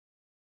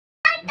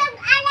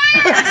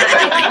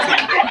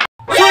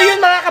So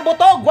yun mga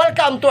kabutog,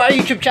 welcome to our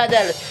YouTube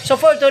channel. So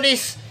for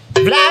today's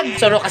vlog,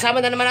 so kasama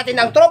na naman natin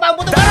ang tropang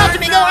Butog. Arot,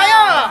 sumigaw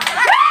kayo!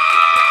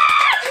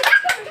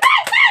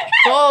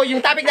 So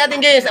yung topic natin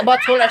guys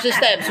about solar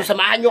system. So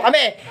samahan nyo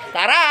kami.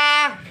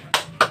 Tara!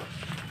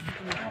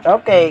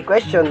 Okay,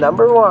 question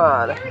number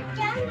 1.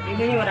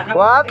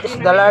 What is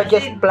the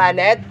largest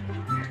planet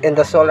in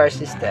the solar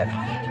system?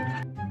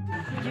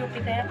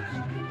 Jupiter.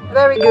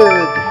 Very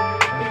good.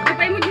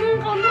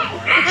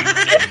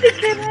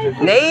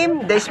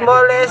 Name the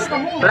smallest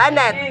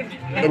planet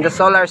in the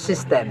solar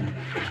system.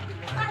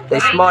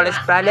 The smallest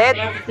planet?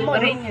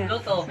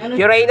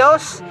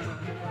 Uranus?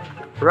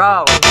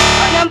 Wrong.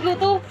 Ano ang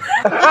Pluto?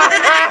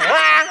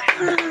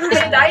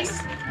 Is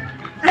dice?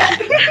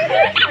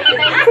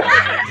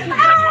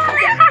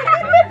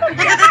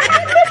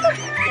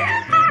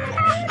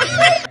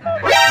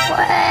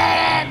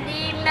 Pwede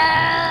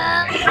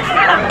lang.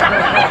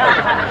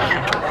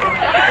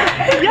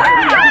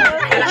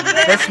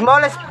 The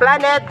smallest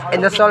planet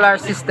in the solar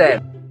system.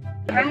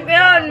 Ano ba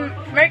yun?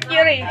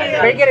 Mercury.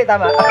 Mercury,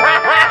 tama.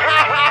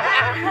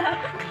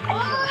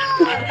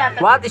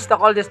 What is the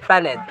coldest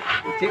planet?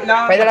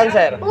 Final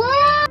answer.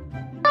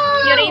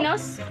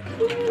 Uranus.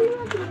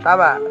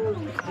 Tama.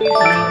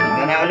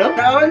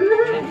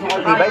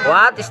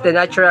 What is the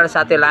natural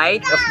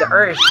satellite of the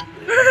Earth?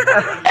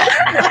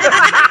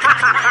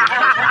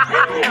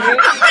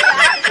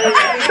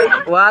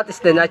 What is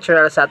the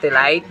natural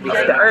satellite of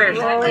the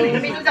Earth?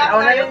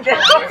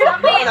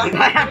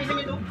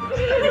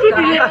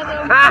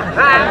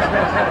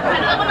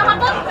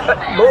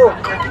 Book.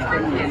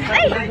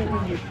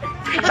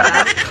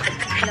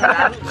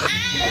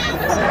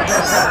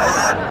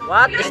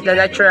 What is the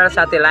natural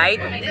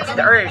satellite of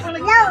the Earth?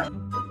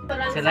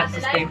 Solar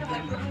system.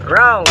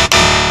 Wrong.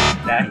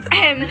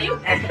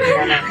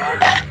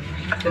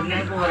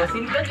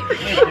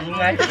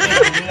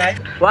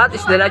 What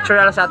is the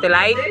natural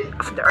satellite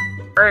of the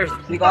Earth?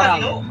 Hindi ko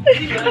alam.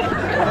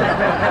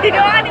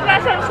 Ginawa ni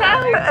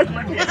Basang-sang.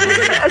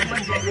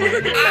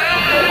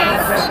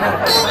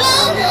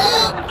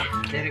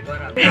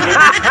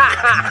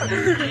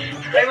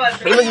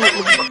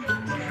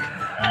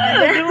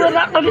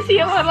 Wala ko na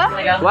siya wala.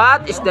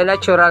 What is the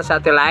natural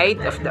satellite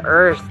of the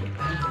Earth?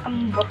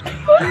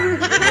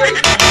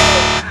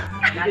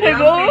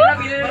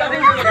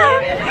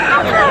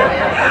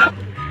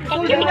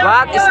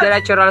 What is the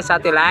natural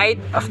satellite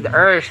of the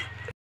Earth?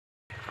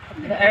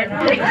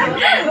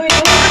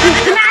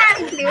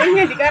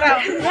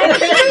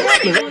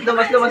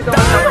 Dumas.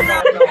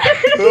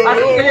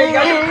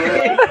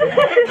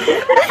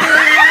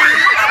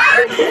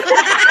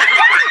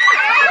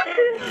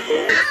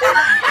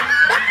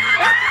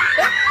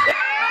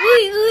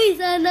 Uy,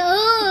 sana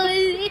all.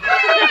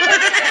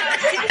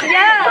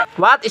 Yeah.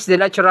 What is the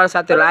natural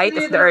satellite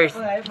of the Earth?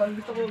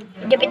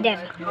 Jupiter.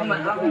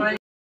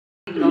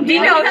 Hindi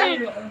na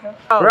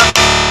ako.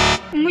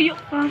 Umuyok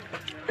ka.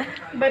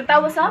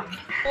 Bantawa sa?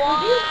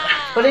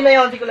 Tuloy na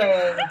yun, hindi ko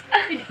lang.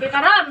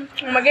 Karam.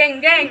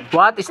 Mageng-geng.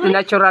 What is the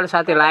natural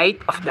satellite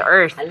of the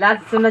Earth?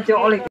 Alas, sunod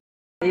yung ulit.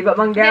 Iba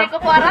bang Hindi ko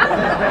kuwara?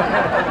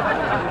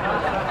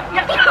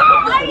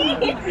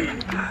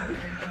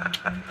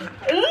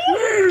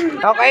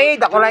 Okay,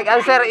 the correct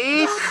answer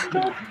is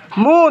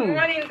Moon.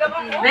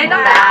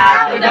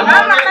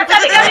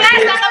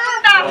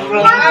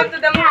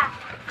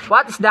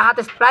 What is the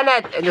hottest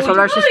planet in the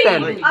solar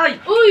system? The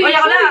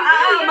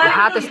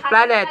hottest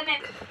planet.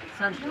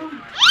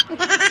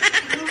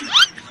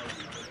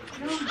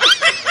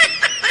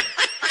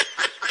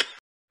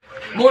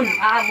 Moon.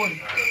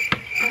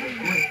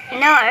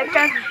 No, Earth.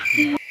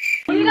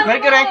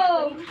 Mercury.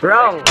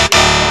 Wrong.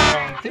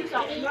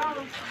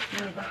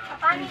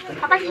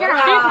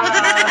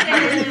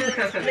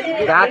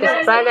 The hottest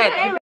planet.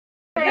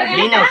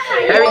 Venus.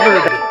 Very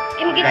good.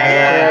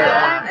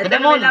 The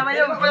moon.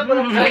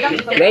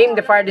 Name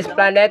the farthest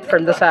planet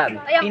from the sun.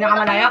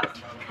 Pinakamalayo.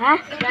 Ha?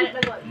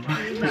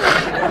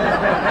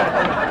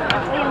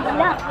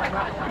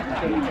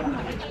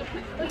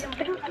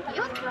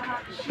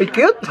 Be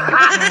cute.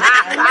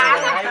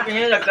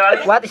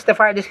 What is the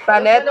farthest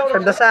planet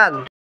from the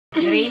sun?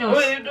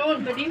 Uranus.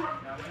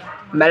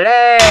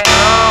 Mali.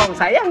 Wrong.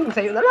 Sayang,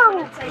 sa'yo na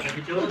lang.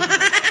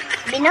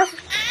 Venus.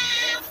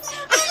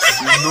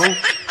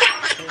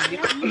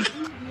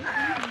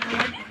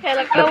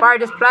 The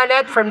farthest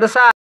planet from the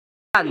sun.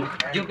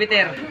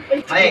 Jupiter.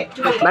 Ay.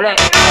 Mali.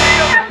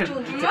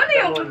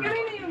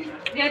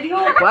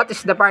 What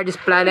is the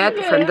farthest planet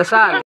from the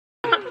sun?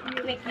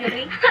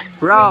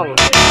 Wrong.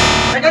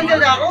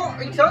 Naganda na ako.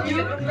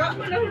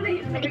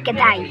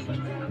 Ikaday.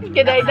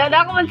 Kaday,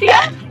 dada ko man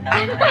siya.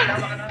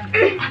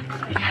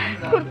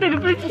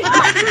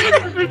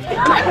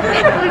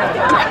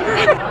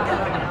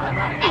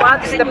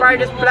 What is the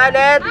farthest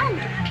planet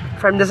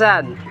from the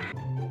sun?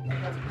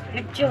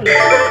 Neptune.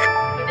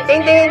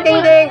 Ding, ding,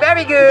 ding, ding.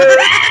 Very good.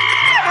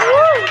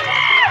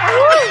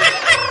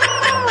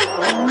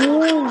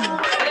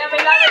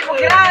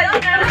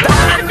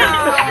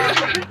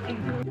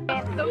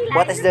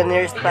 What is the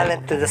nearest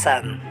planet to the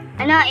sun?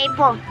 Ano,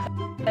 Apo?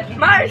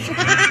 Mars!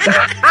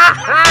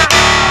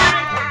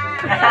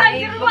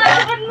 Ay,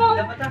 lumalaban mo!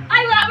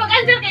 Ay, wala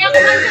mag-answer kaya ako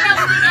mag-answer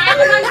ako! Kaya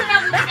ako mag-answer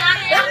ako!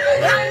 Kaya ako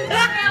mag-answer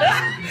ako!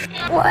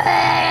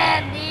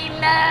 Pwede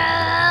na.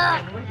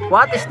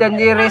 What is the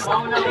nearest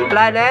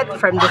planet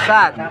from the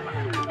sun?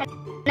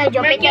 Na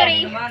Jupiter.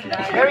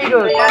 Very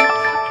good.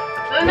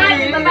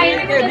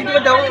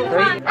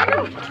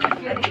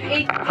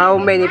 How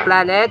many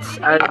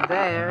planets are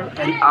there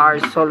in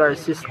our solar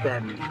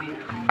system?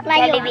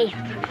 Jollibee.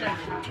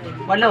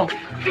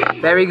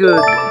 8. Very good.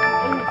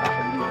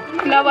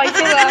 Laway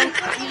sila.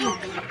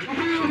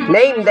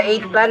 Name the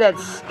 8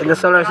 planets in the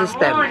solar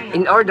system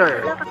in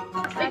order.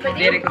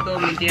 Direct to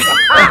mintir.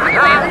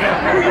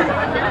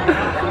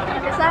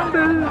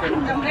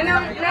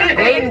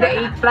 Name the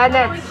 8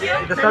 planets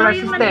in the solar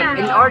system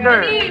in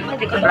order.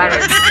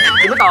 Planets.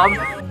 Di ba, Tom?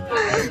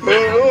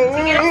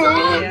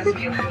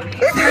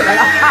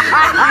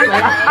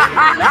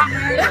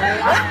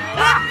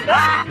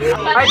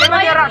 Ay, di ba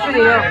yung reaction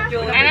niyo?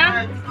 Ano?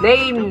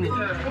 Name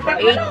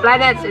 8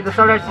 planets in the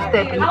solar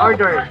system in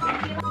order.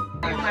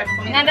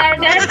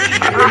 Nandardan?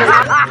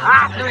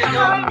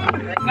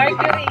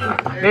 Mercury.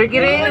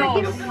 Mercury,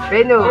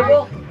 Venus,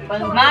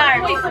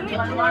 Mars.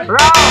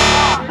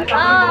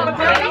 Wrong!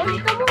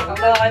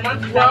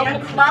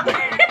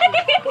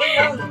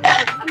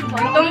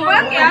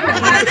 Tumbang yan.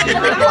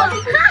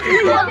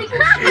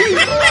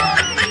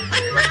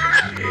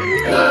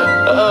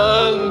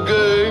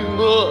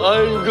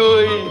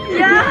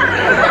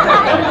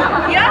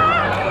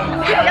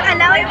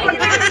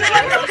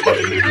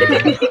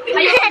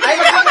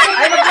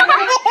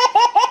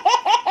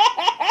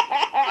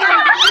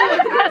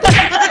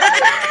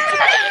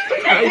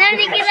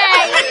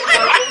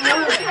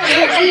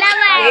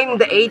 Name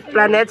the 8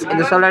 planets in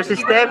the solar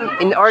system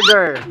in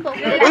order.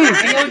 Uy!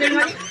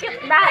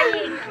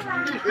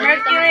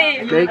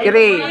 Mercury.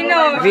 Mercury,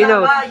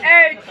 Venus,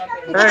 Earth.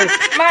 Earth,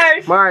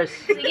 Mars. Mars.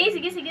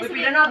 Sige.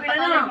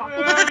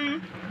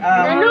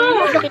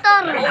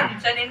 Doktor.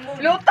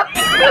 Pluto.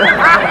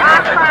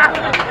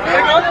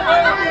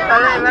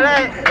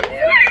 Mali.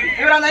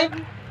 Yura na yun.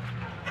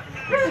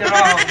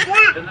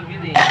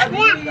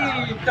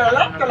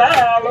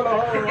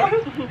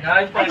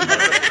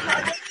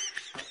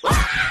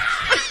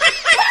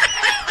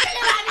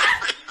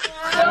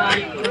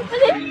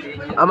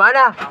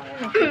 Amana.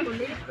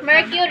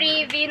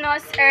 Mercury,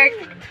 Venus,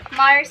 Earth,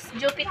 Mars,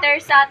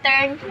 Jupiter,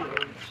 Saturn,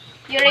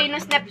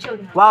 Uranus,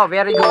 Neptune. Wow,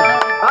 very good.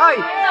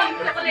 Ay!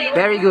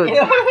 Very good.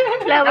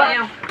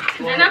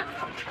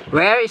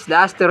 Where is the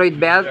asteroid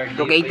belt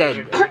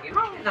located?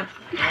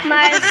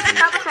 Mars.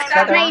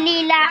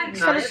 Maynila.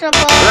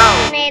 Sorsogon.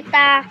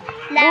 Planeta.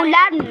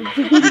 Bulan.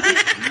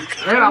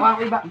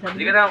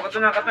 Hindi ka na, kato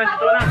na.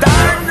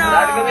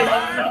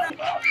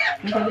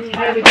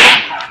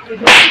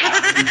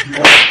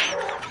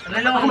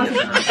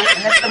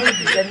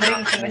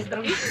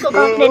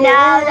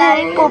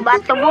 Dinalay ko ba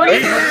tubol?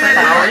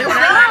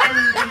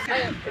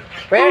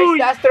 Where is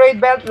the asteroid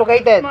belt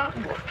located?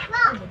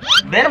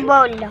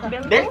 Tubol.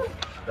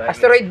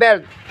 Asteroid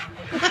belt.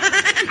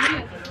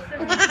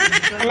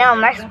 Ano,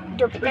 Mars,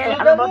 Jupiter,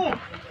 ambot.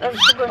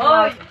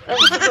 Mars.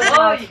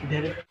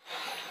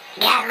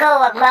 Gago,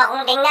 wag mo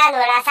akong tingnan.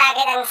 Wala sa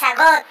akin ang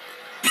sagot.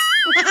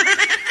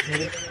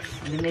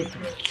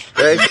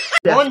 Where is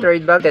the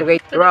asteroid belt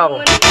located?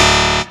 Wrong.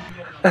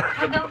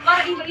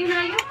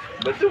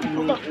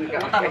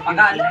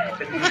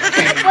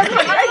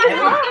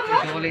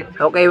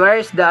 Okay, where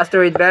is the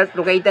asteroid belt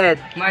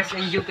located? Mars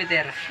and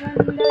Jupiter.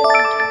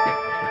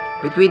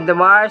 Between the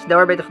Mars, the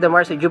orbit of the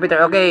Mars and Jupiter.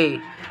 Okay.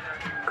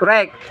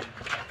 Correct.